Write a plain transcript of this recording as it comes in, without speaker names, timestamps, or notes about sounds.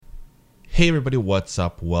Hey everybody, what's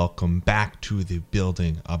up? Welcome back to the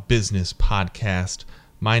Building a Business podcast.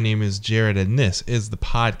 My name is Jared and this is the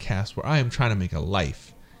podcast where I am trying to make a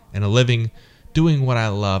life and a living doing what I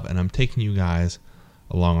love, and I'm taking you guys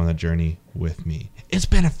along on the journey with me. It's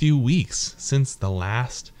been a few weeks since the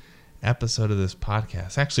last episode of this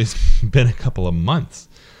podcast. Actually, it's been a couple of months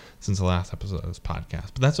since the last episode of this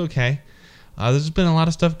podcast, but that's okay. There's been a lot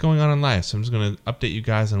of stuff going on in life, so I'm just going to update you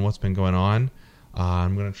guys on what's been going on.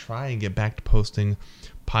 I'm going to try and get back to posting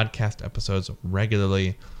podcast episodes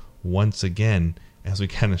regularly once again as we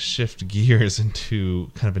kind of shift gears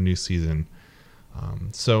into kind of a new season.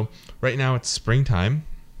 So right now it's springtime,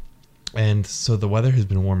 and so the weather has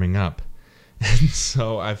been warming up. And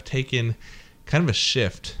so I've taken kind of a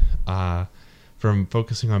shift from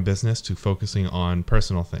focusing on business to focusing on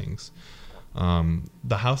personal things.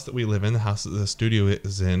 The house that we live in, the house that the studio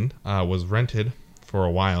is in, was rented for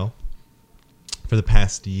a while. For the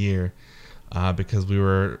past year, because we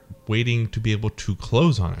were waiting to be able to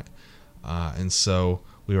close on it. And so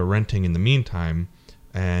we were renting in the meantime.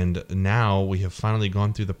 And now we have finally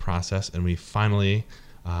gone through the process, and we finally,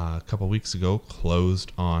 a couple weeks ago,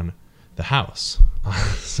 closed on the house.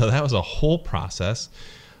 So that was a whole process,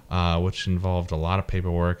 which involved a lot of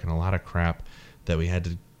paperwork and a lot of crap that we had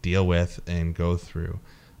to deal with and go through.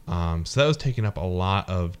 So that was taking up a lot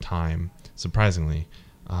of time, surprisingly.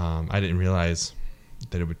 I didn't realize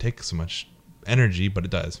that it would take so much energy, but it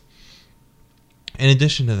does. In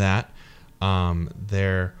addition to that,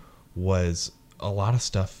 there was a lot of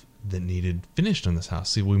stuff that needed finished on this house.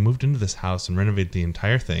 See, we moved into this house and renovated the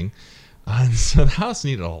entire thing, and so the house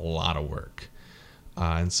needed a lot of work.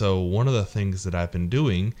 And so one of the things that I've been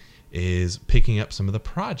doing is picking up some of the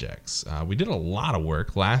projects. We did a lot of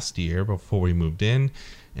work last year before we moved in,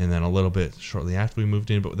 and then a little bit shortly after we moved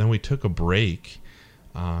in, but then we took a break.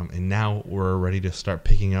 And now we're ready to start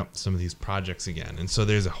picking up some of these projects again. And so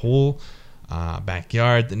there's a whole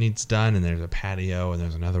backyard that needs done, and there's a patio, and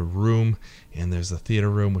there's another room, and there's the theater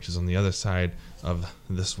room, which is on the other side of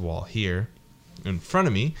this wall here in front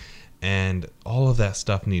of me. And all of that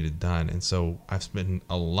stuff needed done. And so I've spent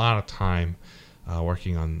a lot of time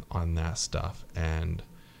working on that stuff and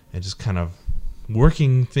just kind of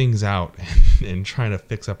working things out and trying to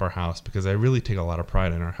fix up our house, because I really take a lot of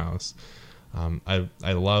pride in our house.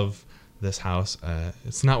 I love this house.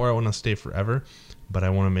 It's not where I want to stay forever, but I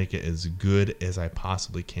want to make it as good as I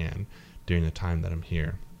possibly can during the time that I'm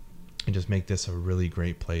here, and just make this a really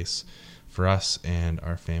great place for us and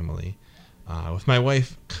our family. With my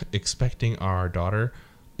wife expecting our daughter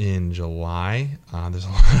in July, there's a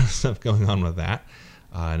lot of stuff going on with that,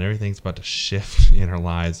 and everything's about to shift in our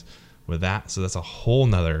lives with that. So that's a whole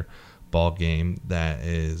nother ball game that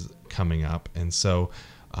is coming up. And so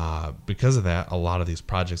because of that, a lot of these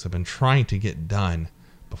projects I've been trying to get done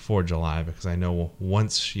before July, because I know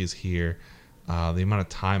once she is here, the amount of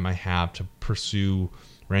time I have to pursue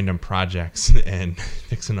random projects and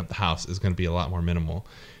fixing up the house is going to be a lot more minimal.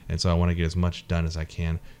 And so I want to get as much done as I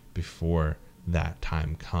can before that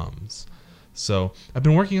time comes. So I've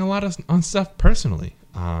been working a lot on stuff personally.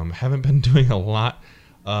 Haven't been doing a lot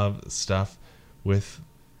of stuff with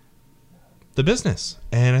the business,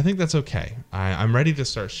 and I think that's okay. I'm ready to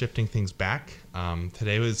start shifting things back.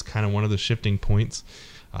 Today was kind of one of the shifting points.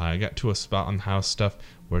 I got to a spot on house stuff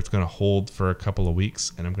where it's going to hold for a couple of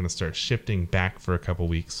weeks, and I'm going to start shifting back for a couple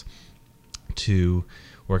of weeks to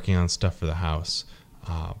working on stuff for the house.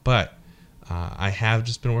 But I have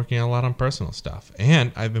just been working a lot on personal stuff,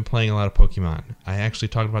 and I've been playing a lot of Pokemon. I actually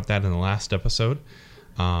talked about that in the last episode.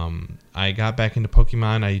 I got back into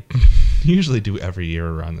Pokemon. I usually do every year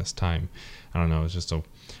around this time. I don't know, it's just a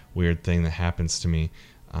weird thing that happens to me.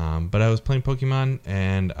 But I was playing Pokemon,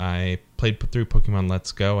 and I played through Pokemon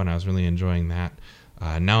Let's Go, and I was really enjoying that.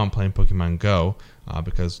 Now I'm playing Pokemon Go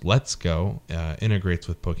because Let's Go integrates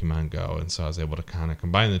with Pokemon Go, and so I was able to kind of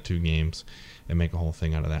combine the two games and make a whole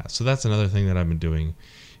thing out of that. So that's another thing that I've been doing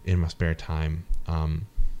in my spare time.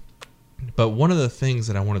 But one of the things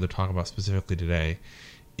that I wanted to talk about specifically today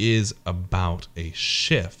is about a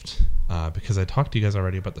shift, because I talked to you guys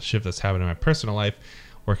already about the shift that's happened in my personal life,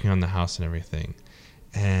 working on the house and everything.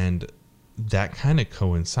 And that kind of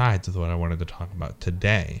coincides with what I wanted to talk about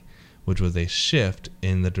today, which was a shift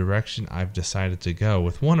in the direction I've decided to go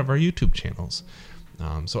with one of our YouTube channels.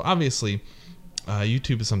 So obviously,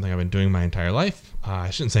 YouTube is something I've been doing my entire life. I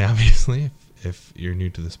shouldn't say obviously if you're new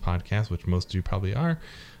to this podcast, which most of you probably are,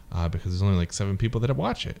 because there's only like 7 people that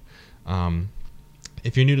watch it.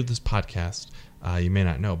 If you're new to this podcast, you may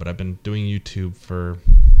not know, but I've been doing YouTube for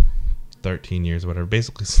 13 years or whatever,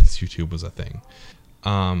 basically since YouTube was a thing.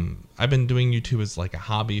 I've been doing YouTube as like a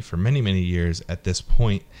hobby for many, many years at this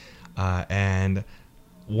point. and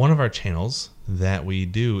one of our channels that we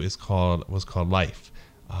do was called Life.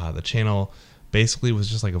 The channel basically was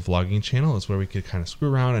just like a vlogging channel. It's where we could kind of screw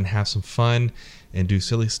around and have some fun and do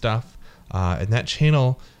silly stuff. And that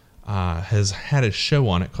channel has had a show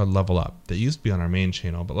on it called Level Up that used to be on our main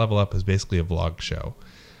channel, but Level Up is basically a vlog show.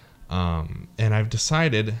 And I've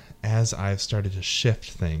decided, as I've started to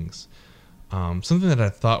shift things, something that I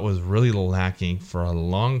thought was really lacking for a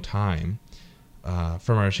long time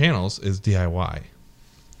from our channels is DIY.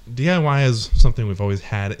 DIY is something we've always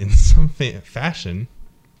had in some fashion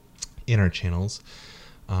in our channels.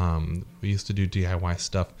 We used to do DIY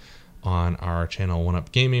stuff on our channel One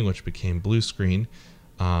Up Gaming, which became Blue Screen,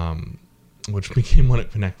 which became One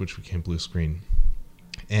Up Connect, which became Blue Screen.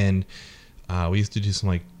 And we used to do some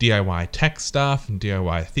like DIY tech stuff and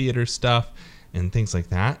DIY theater stuff and things like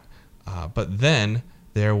that. But then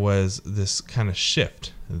there was this kind of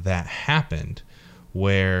shift that happened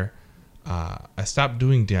where I stopped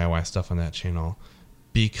doing DIY stuff on that channel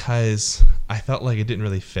because I felt like it didn't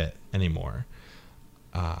really fit anymore.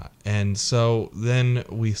 And so then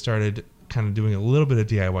we started kind of doing a little bit of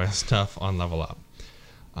DIY stuff on Level Up.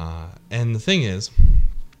 And the thing is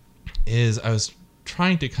I was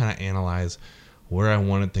trying to kind of analyze where I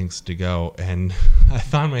wanted things to go, and I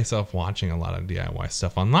found myself watching a lot of DIY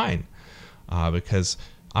stuff online because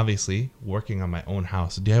obviously working on my own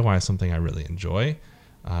house, DIY is something I really enjoy,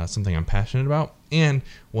 something I'm passionate about. And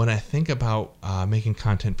when I think about making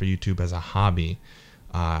content for YouTube as a hobby,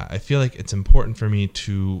 I feel like it's important for me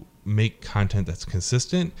to make content that's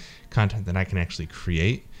consistent, content that I can actually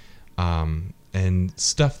create, and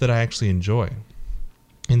stuff that I actually enjoy.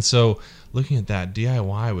 And so looking at that,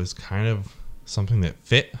 DIY was kind of something that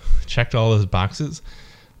checked all those boxes,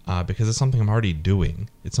 because it's something I'm already doing.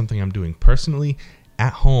 It's something I'm doing personally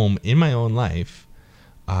at home in my own life.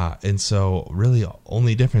 And so really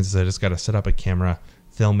only difference is I just got to set up a camera,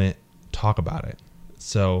 film it, talk about it.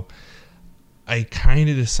 So I kind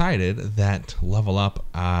of decided that Level Up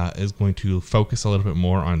is going to focus a little bit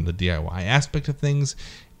more on the DIY aspect of things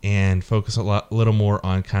and focus a little more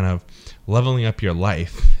on kind of leveling up your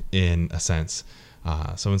life in a sense.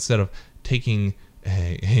 So instead of taking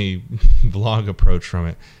a vlog approach from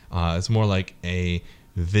it, it's more like a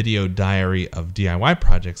video diary of DIY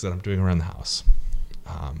projects that I'm doing around the house.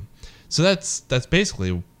 So that's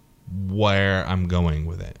basically where I'm going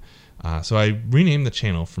with it. So I renamed the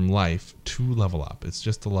channel from Life to Level Up. It's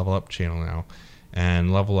just the Level Up channel now,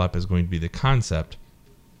 and Level Up is going to be the concept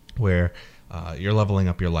where you're leveling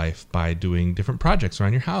up your life by doing different projects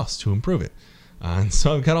around your house to improve it. And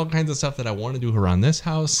so I've got all kinds of stuff that I want to do around this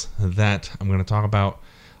house that I'm going to talk about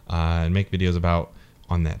and make videos about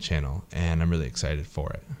on that channel, and I'm really excited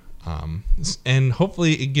for it. And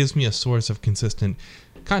hopefully it gives me a source of consistent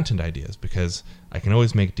content ideas, because I can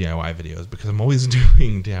always make DIY videos because I'm always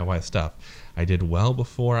doing DIY stuff. I did well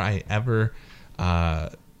before I ever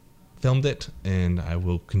filmed it, and I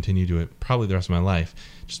will continue to do it probably the rest of my life,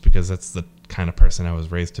 just because that's the kind of person I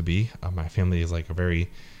was raised to be. My family is like a very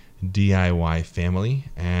DIY family,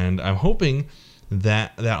 and I'm hoping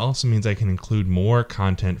that also means I can include more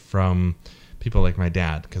content from people like my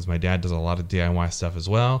dad, because my dad does a lot of DIY stuff as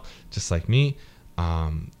well, just like me.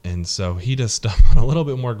 And so he does stuff on a little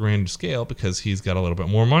bit more grand scale because he's got a little bit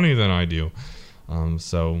more money than I do.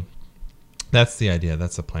 So that's the idea.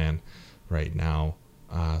 That's the plan right now.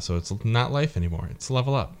 So it's not Life anymore. It's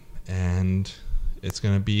Level Up, and it's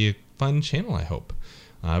going to be a fun channel, I hope.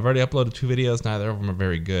 I've already uploaded 2 videos. Neither of them are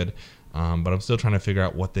very good, but I'm still trying to figure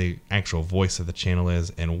out what the actual voice of the channel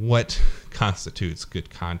is and what constitutes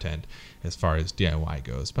good content as far as DIY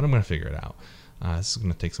goes. But I'm going to figure it out. This is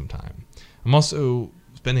going to take some time. I'm also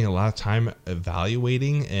spending a lot of time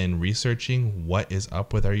evaluating and researching what is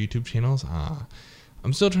up with our YouTube channels.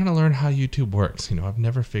 I'm still trying to learn how YouTube works. I've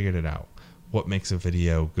never figured it out. What makes a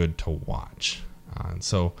video good to watch?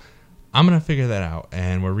 So I'm going to figure that out,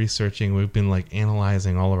 and we're researching. We've been like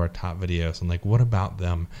analyzing all of our top videos and like what about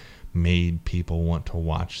them made people want to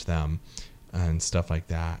watch them and stuff like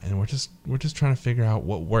that. And we're just trying to figure out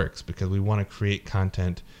what works, because we want to create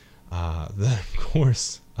content that of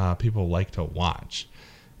course people like to watch.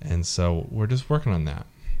 And so we're just working on that.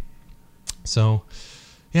 So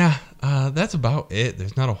yeah, that's about it.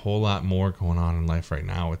 There's not a whole lot more going on in life right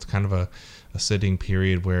now. It's kind of a sitting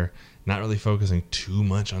period where not really focusing too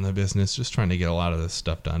much on the business, just trying to get a lot of this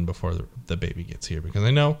stuff done before the baby gets here, because I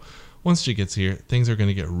know once she gets here, things are going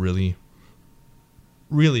to get really,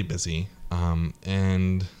 really busy.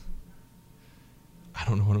 And I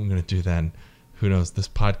don't know what I'm going to do then. Who knows? This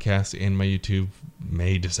podcast and my YouTube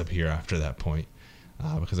may disappear after that point,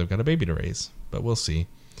 because I've got a baby to raise, but we'll see.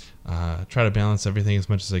 Try to balance everything as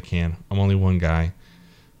much as I can. I'm only one guy.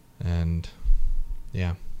 And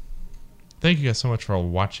yeah. Thank you guys so much for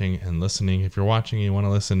watching and listening. If you're watching and you want to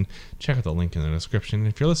listen, check out the link in the description.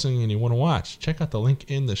 If you're listening and you want to watch, check out the link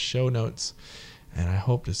in the show notes. And I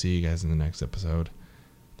hope to see you guys in the next episode.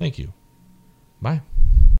 Thank you. Bye.